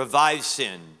 It revives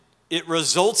sin. It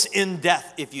results in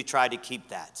death if you try to keep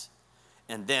that.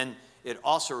 And then it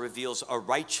also reveals a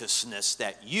righteousness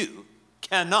that you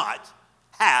cannot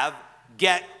have,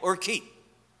 get, or keep.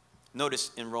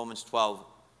 Notice in Romans 12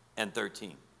 and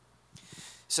 13. It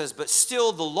says, but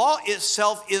still the law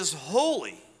itself is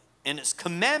holy, and its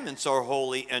commandments are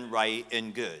holy and right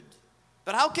and good.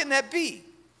 But how can that be?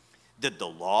 Did the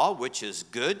law, which is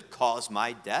good, cause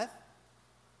my death?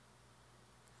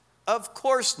 Of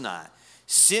course not.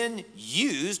 Sin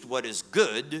used what is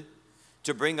good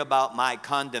to bring about my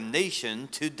condemnation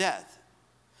to death.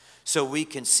 So we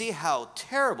can see how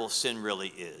terrible sin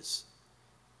really is.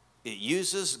 It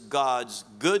uses God's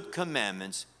good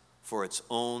commandments for its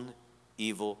own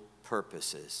evil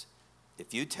purposes.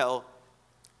 If you tell,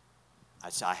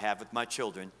 as I have with my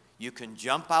children, you can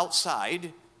jump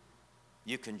outside,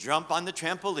 you can jump on the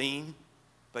trampoline,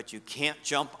 but you can't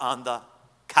jump on the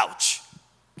couch.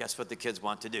 Guess what the kids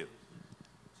want to do?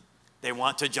 They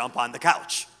want to jump on the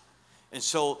couch. And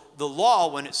so the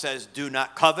law, when it says do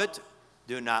not covet,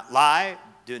 do not lie,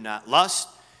 do not lust,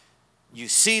 you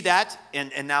see that,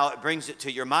 and now it brings it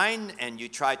to your mind, and you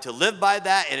try to live by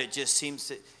that, and it just seems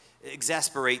to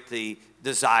exasperate the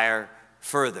desire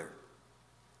further.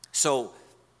 So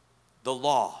the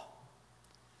law,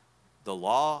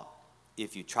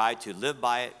 if you try to live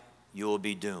by it, you will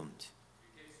be doomed.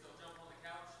 You can still jump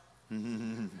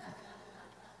on the couch?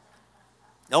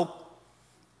 Nope.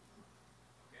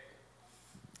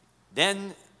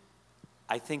 Then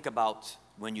I think about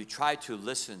when you try to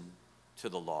listen to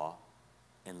the law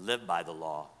and live by the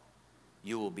law,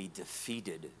 you will be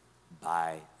defeated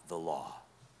by the law.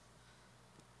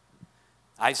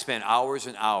 I spent hours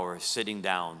and hours sitting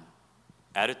down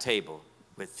at a table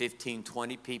with 15,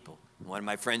 20 people. One of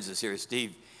my friends is here,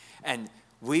 Steve, and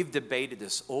we've debated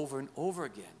this over and over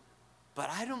again. But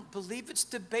I don't believe it's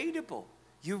debatable.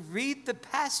 You read the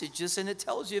passages and it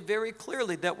tells you very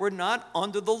clearly that we're not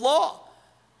under the law.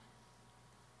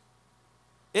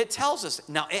 It tells us,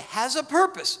 now it has a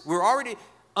purpose. We're already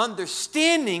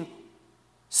understanding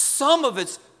some of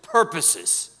its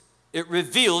purposes. It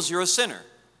reveals you're a sinner.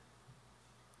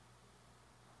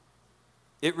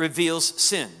 It reveals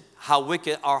sin, how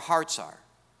wicked our hearts are.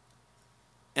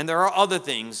 And there are other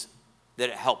things that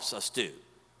it helps us do.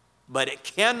 But it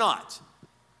cannot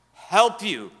help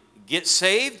you get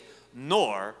saved,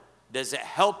 nor does it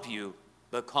help you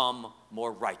become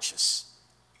more righteous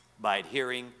by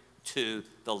adhering to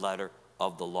the letter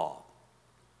of the law.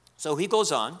 So he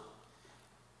goes on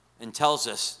and tells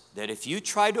us that if you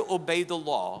try to obey the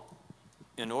law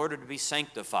in order to be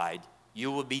sanctified,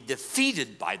 you will be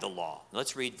defeated by the law.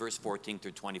 Let's read verse 14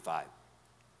 through 25.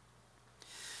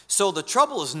 So the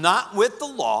trouble is not with the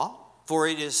law, for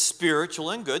it is spiritual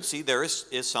and good. See, there is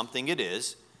something it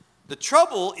is. The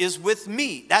trouble is with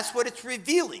me. That's what it's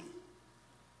revealing.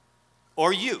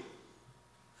 Or you.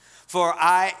 For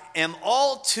I am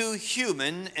all too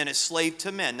human and a slave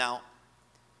to men. Now,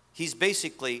 he's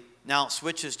basically now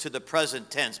switches to the present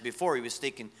tense. Before he was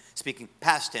speaking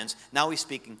past tense. Now he's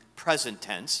speaking present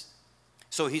tense.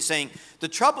 So he's saying, the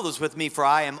trouble is with me, for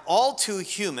I am all too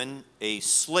human, a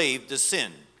slave to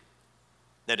sin.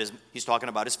 That is, he's talking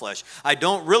about his flesh. I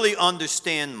don't really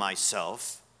understand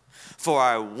myself, for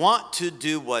I want to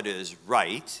do what is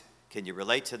right. Can you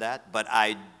relate to that? But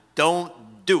I don't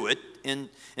do it.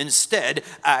 Instead,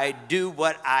 I do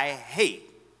what I hate.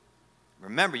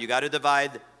 Remember, you got to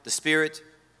divide the spirit,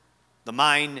 the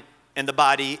mind, and the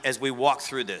body as we walk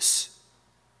through this.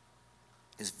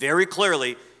 Because very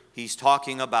clearly, he's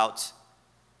talking about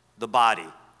the body.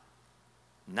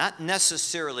 Not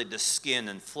necessarily the skin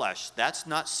and flesh. That's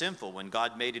not sinful. When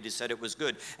God made it, he said it was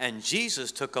good. And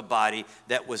Jesus took a body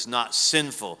that was not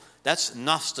sinful. That's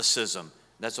Gnosticism.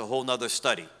 That's a whole nother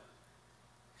study.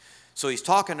 So he's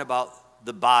talking about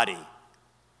the body.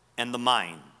 and the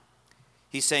mind.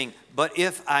 He's saying, but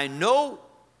if I know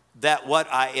that what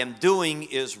I am doing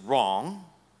is wrong,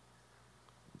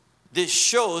 this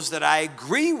shows that I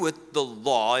agree with the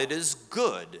law. It is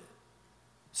good.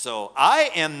 So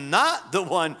I am not the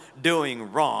one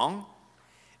doing wrong.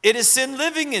 It is sin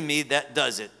living in me that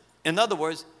does it. In other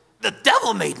words, the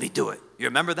devil made me do it. You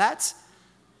remember that?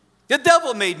 The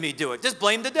devil made me do it. Just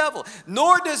blame the devil.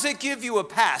 Nor does it give you a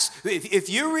pass. If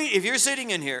you're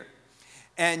sitting in here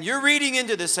and you're reading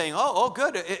into this saying, oh,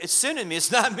 good, it's sin in me.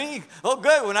 It's not me. Oh,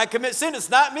 good, when I commit sin, it's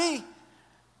not me.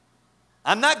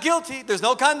 I'm not guilty. There's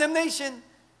no condemnation.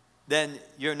 Then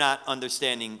you're not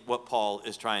understanding what Paul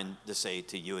is trying to say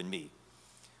to you and me.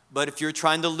 But if you're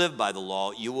trying to live by the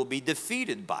law, you will be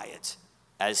defeated by it,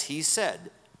 as he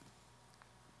said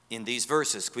in these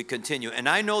verses. We continue. And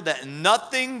I know that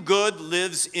nothing good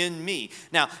lives in me.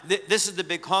 Now, this is the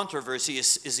big controversy.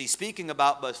 Is he speaking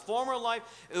about his former life,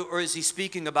 or is he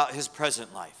speaking about his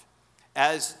present life?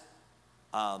 As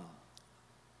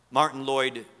Martin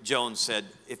Lloyd-Jones said,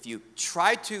 if you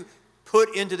try to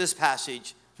put into this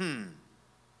passage,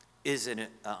 is it an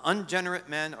unregenerate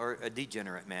man or a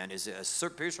degenerate man? Is it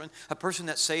a person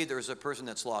that's saved, or is it a person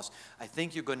that's lost? I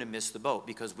think you're going to miss the boat,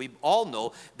 because we all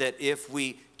know that if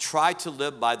we try to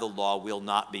live by the law, we'll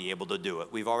not be able to do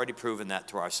it. We've already proven that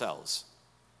to ourselves.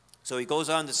 So he goes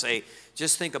on to say,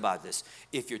 just think about this.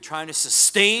 If you're trying to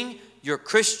sustain your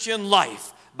Christian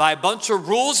life by a bunch of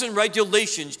rules and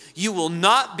regulations, you will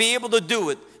not be able to do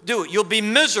it. You'll be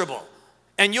miserable,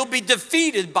 and you'll be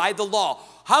defeated by the law.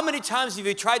 How many times have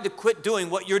you tried to quit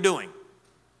doing what you're doing?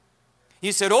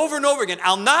 You said over and over again,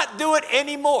 I'll not do it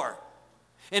anymore.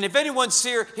 And if anyone's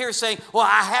here saying, well,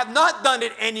 I have not done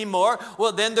it anymore,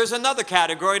 well, then there's another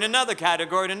category and another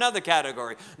category and another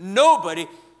category. Nobody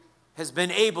has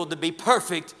been able to be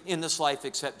perfect in this life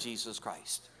except Jesus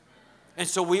Christ. And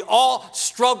so we all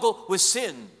struggle with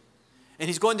sin. And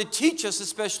he's going to teach us,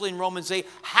 especially in Romans 8,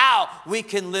 how we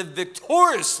can live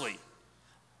victoriously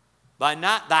by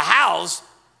not the hows,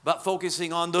 but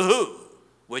focusing on the who,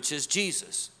 which is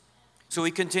Jesus. So he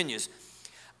continues,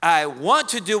 I want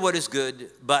to do what is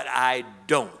good, but I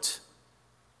don't.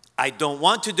 I don't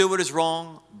want to do what is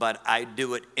wrong, but I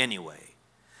do it anyway.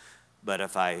 But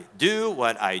if I do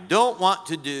what I don't want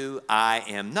to do, I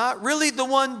am not really the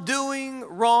one doing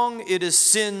wrong. It is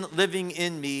sin living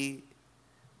in me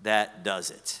that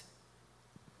does it.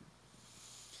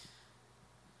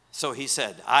 So he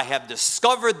said, I have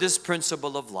discovered this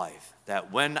principle of life,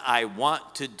 that when I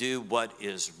want to do what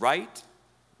is right,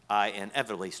 I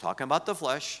inevitably, he's talking about the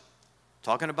flesh,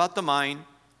 talking about the mind.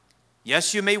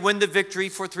 Yes, you may win the victory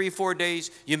for 3-4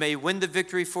 days. You may win the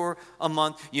victory for a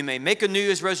month. You may make a New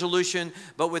Year's resolution,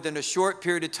 but within a short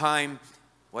period of time,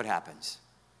 what happens?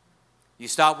 You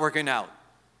stop working out.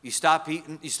 You stop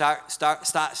eating. You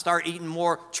start eating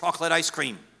more chocolate ice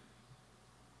cream.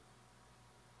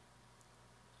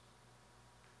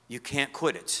 You can't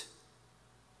quit it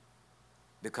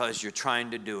because you're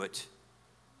trying to do it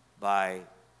by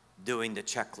doing the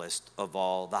checklist of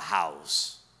all the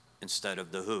hows instead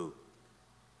of the who.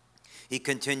 He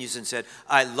continues and said,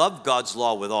 I love God's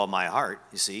law with all my heart,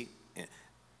 you see.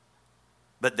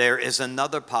 But there is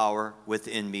another power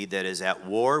within me that is at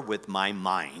war with my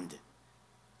mind.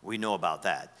 We know about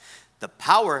that. The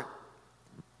power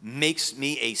makes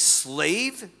me a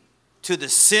slave to the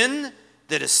sin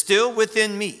that is still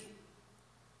within me.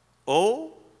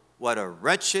 Oh, what a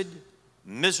wretched,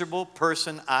 miserable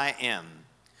person I am.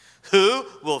 Who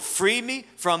will free me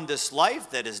from this life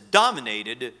that is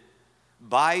dominated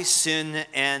by sin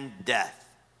and death?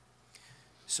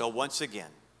 So once again,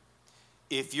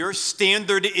 if your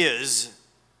standard is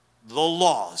the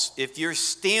laws, if your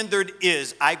standard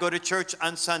is, I go to church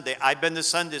on Sunday, I've been to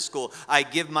Sunday school, I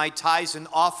give my tithes and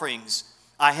offerings,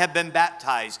 I have been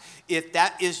baptized. If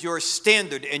that is your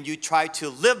standard and you try to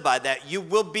live by that, you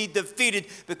will be defeated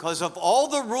because of all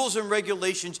the rules and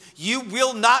regulations you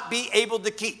will not be able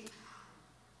to keep.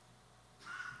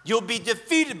 You'll be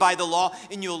defeated by the law,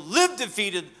 and you'll live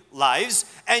defeated lives,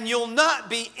 and you'll not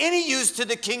be any use to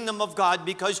the kingdom of God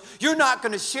because you're not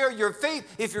going to share your faith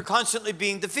if you're constantly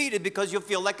being defeated, because you'll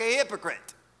feel like a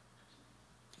hypocrite.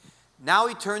 Now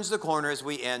he turns the corner as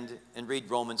we end and read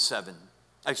Romans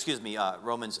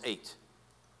 8.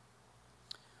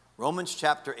 Romans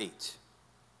chapter 8.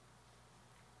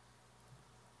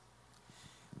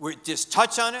 We'll just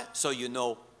touch on it so you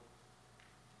know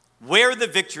where the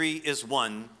victory is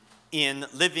won in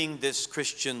living this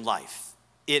Christian life.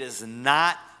 It is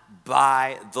not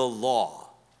by the law.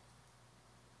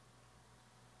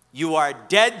 You are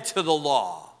dead to the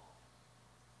law.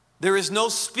 There is no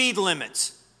speed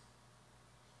limit.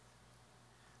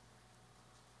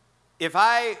 if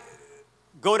I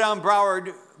go down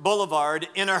Broward Boulevard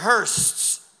in a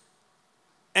hearse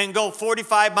and go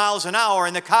 45 miles an hour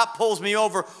and the cop pulls me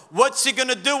over, what's he going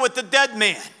to do with the dead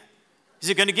man? Is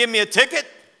he going to give me a ticket?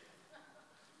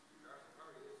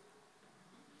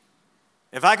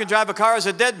 If I can drive a car as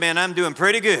a dead man, I'm doing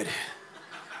pretty good.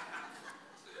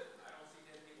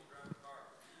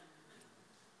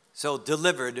 So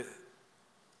delivered,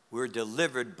 we're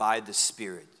delivered by the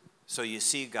Spirit. So you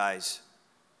see, guys,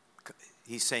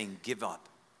 he's saying give up.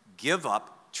 Give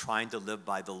up trying to live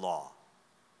by the law.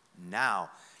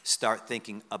 Now start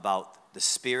thinking about the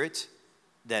Spirit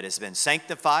that has been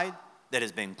sanctified, that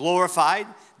has been glorified,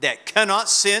 that cannot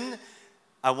sin.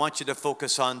 I want you to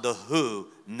focus on the who,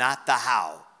 not the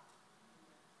how.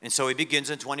 And so he begins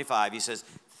in 25. He says,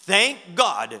 thank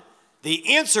God.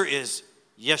 The answer is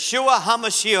Yeshua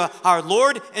HaMashiach, our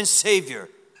Lord and Savior.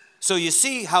 So you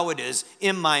see how it is.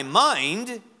 In my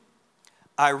mind,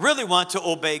 I really want to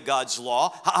obey God's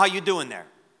law. How you doing there?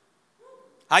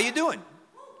 How you doing?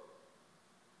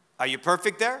 Are you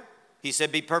perfect there? He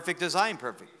said, be perfect as I am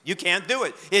perfect. You can't do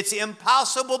it. It's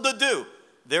impossible to do.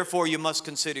 Therefore, you must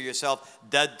consider yourself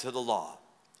dead to the law.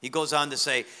 He goes on to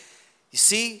say, you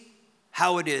see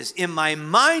how it is. In my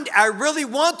mind, I really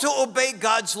want to obey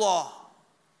God's law.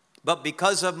 But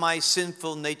because of my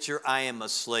sinful nature, I am a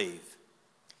slave.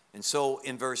 And so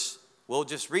in verse, we'll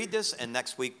just read this and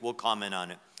next week we'll comment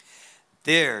on it.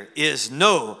 There is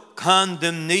no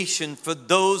condemnation for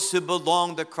those who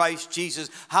belong to Christ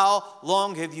Jesus. How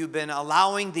long have you been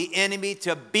allowing the enemy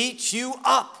to beat you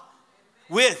up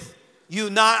with you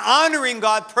not honoring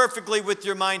God perfectly with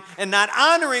your mind and not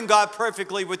honoring God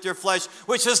perfectly with your flesh,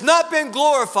 which has not been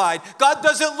glorified? God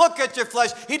doesn't look at your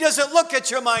flesh. He doesn't look at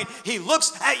your mind. He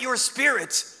looks at your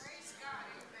spirit.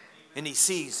 And he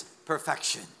sees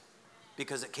perfection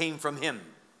because it came from him.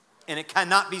 And it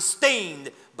cannot be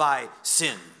stained by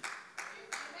sin.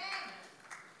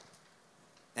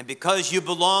 And because you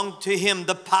belong to him,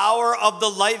 the power of the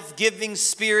life-giving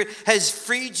Spirit has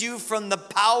freed you from the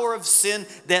power of sin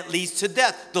that leads to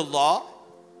death. The law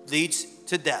leads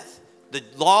to death. The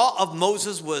law of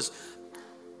Moses was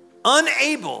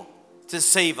unable to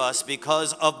save us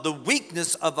because of the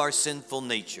weakness of our sinful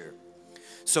nature.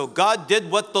 So God did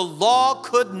what the law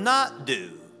could not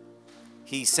do.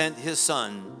 He sent his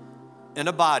Son in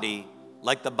a body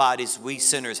like the bodies we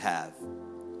sinners have.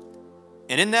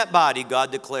 And in that body, God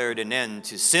declared an end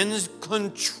to sin's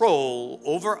control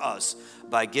over us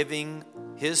by giving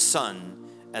his Son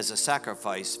as a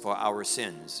sacrifice for our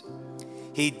sins.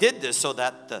 He did this so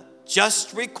that the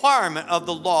just requirement of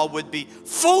the law would be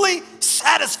fully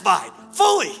satisfied.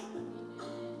 Fully.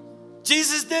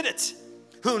 Jesus did it.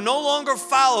 Who no longer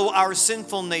follow our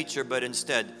sinful nature, but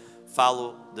instead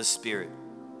follow the Spirit.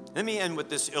 Let me end with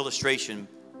this illustration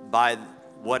by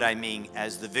what I mean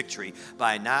as the victory,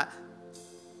 by not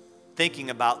thinking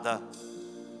about the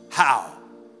how.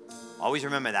 Always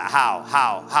remember that.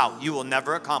 How. You will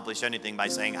never accomplish anything by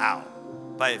saying how.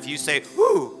 But if you say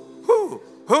who,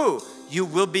 you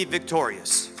will be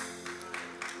victorious.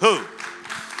 Who?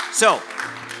 So,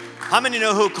 how many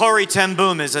know who Corrie ten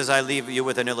Boom is as I leave you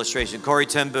with an illustration? Corrie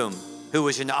ten Boom, who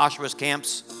was in the Auschwitz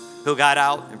camps, who got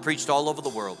out and preached all over the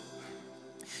world.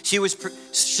 She was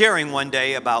sharing one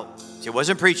day about, she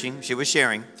wasn't preaching, she was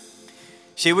sharing.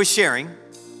 She was sharing,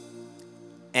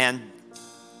 and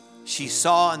she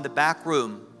saw in the back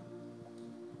room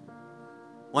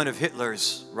one of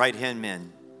Hitler's right-hand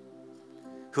men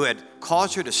who had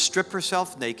caused her to strip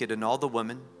herself naked and all the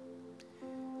women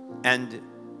and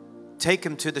take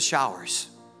him to the showers.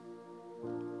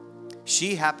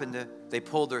 She happened to, they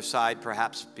pulled her aside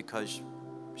perhaps because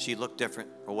she looked different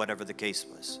or whatever the case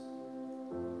was.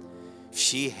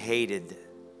 She hated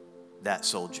that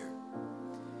soldier.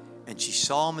 And she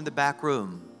saw him in the back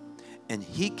room. And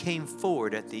he came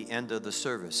forward at the end of the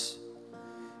service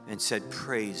and said,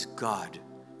 praise God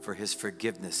for his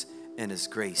forgiveness and his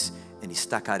grace. And he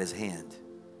stuck out his hand.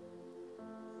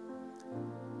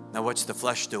 Now what's the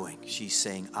flesh doing? She's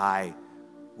saying, I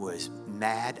was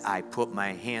mad. I put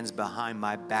my hands behind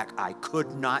my back. I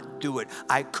could not do it.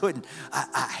 I couldn't.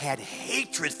 I had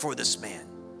hatred for this man.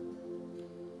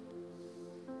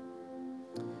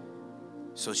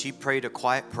 So she prayed a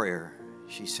quiet prayer.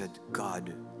 She said,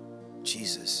 God,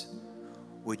 Jesus,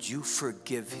 would you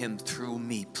forgive him through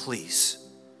me, please?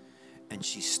 And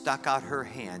she stuck out her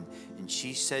hand and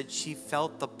she said she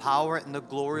felt the power and the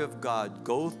glory of God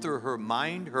go through her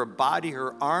mind, her body,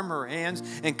 her arm, her hands,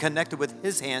 and connected with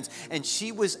his hands. And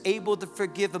she was able to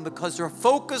forgive him because her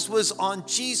focus was on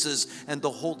Jesus and the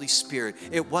Holy Spirit.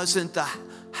 It wasn't the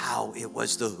how, it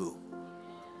was the who.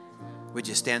 Would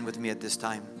you stand with me at this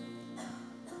time?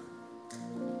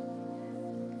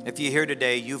 If you're here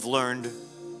today, you've learned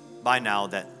by now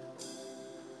that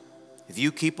if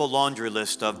you keep a laundry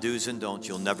list of do's and don'ts,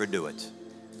 you'll never do it.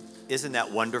 Isn't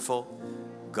that wonderful?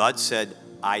 God said,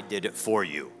 I did it for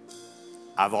you.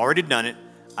 I've already done it.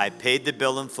 I paid the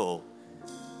bill in full.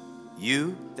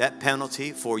 That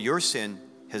penalty for your sin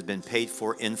has been paid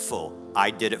for in full.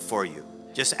 I did it for you.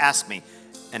 Just ask me,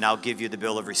 and I'll give you the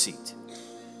bill of receipt.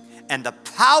 And the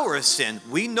power of sin,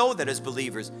 we know that as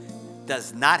believers,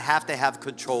 does not have to have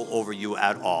control over you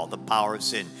at all. The power of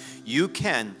sin. You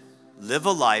can live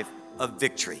a life of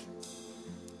victory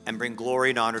and bring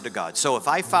glory and honor to God. So if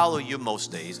I follow you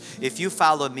most days, if you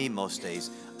follow me most days,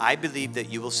 I believe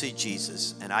that you will see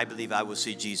Jesus, and I believe I will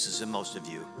see Jesus in most of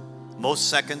you. Most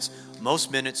seconds,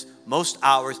 most minutes, most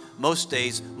hours, most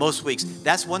days, most weeks.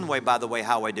 That's one way, by the way,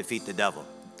 how I defeat the devil.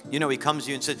 You know, he comes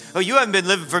to you and says, oh, you haven't been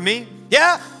living for me?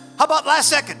 Yeah? How about last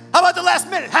second? How about the last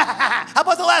minute? How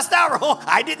about the last hour? Oh,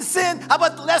 I didn't sin. How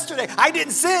about yesterday? I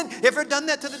didn't sin. You ever done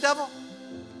that to the devil?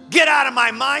 Get out of my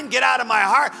mind, get out of my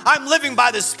heart. I'm living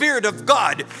by the Spirit of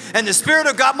God. And the Spirit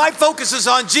of God, my focus is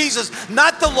on Jesus,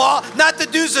 not the law, not the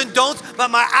do's and don'ts, but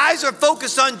my eyes are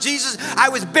focused on Jesus. I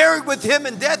was buried with him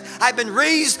in death. I've been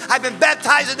raised. I've been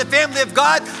baptized in the family of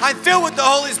God. I'm filled with the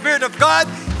Holy Spirit of God.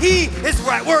 He is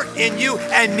at work in you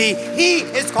and me. He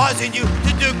is causing you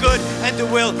to do good and to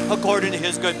will according to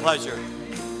his good pleasure.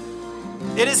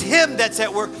 It is him that's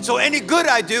at work. So any good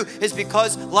I do is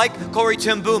because, like Corrie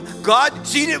ten Boom,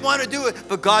 she didn't want to do it,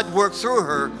 but God worked through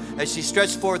her as she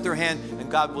stretched forth her hand, and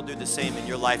God will do the same in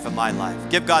your life and my life.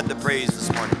 Give God the praise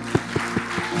this morning.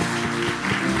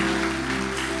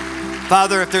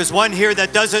 Father, if there's one here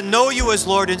that doesn't know you as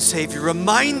Lord and Savior,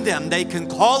 remind them they can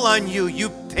call on you. You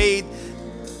paid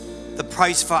the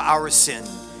price for our sin,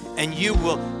 and you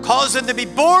will cause them to be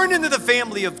born into the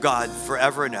family of God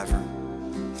forever and ever.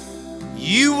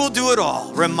 You will do it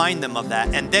all. Remind them of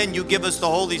that. And then you give us the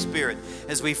Holy Spirit.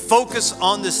 As we focus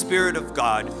on the Spirit of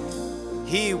God,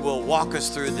 he will walk us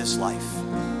through this life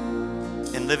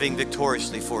and living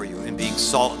victoriously for you and being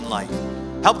salt and light.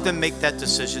 Help them make that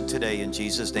decision today. In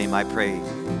Jesus' name I pray.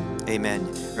 Amen.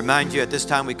 Remind you at this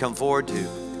time we come forward to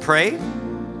pray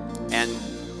and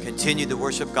continue to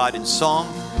worship God in song.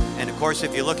 And of course,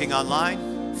 if you're looking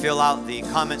online, fill out the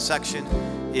comment section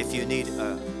if you need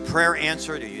a prayer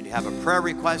answered, or you have a prayer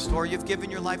request, or you've given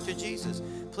your life to Jesus.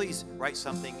 Please write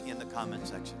something in the comment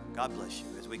section. God bless you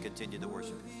as we continue to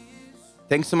worship him.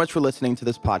 Thanks so much for listening to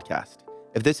this podcast.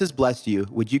 If this has blessed you,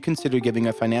 would you consider giving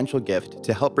a financial gift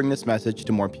to help bring this message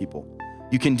to more people?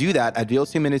 You can do that at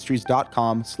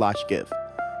vlcministries.com/give.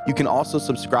 You can also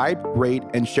subscribe, rate,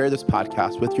 and share this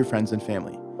podcast with your friends and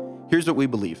family. Here's what we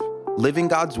believe: living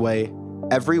God's way,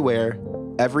 everywhere,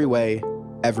 every way,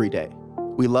 every day.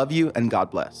 We love you, and God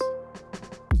bless.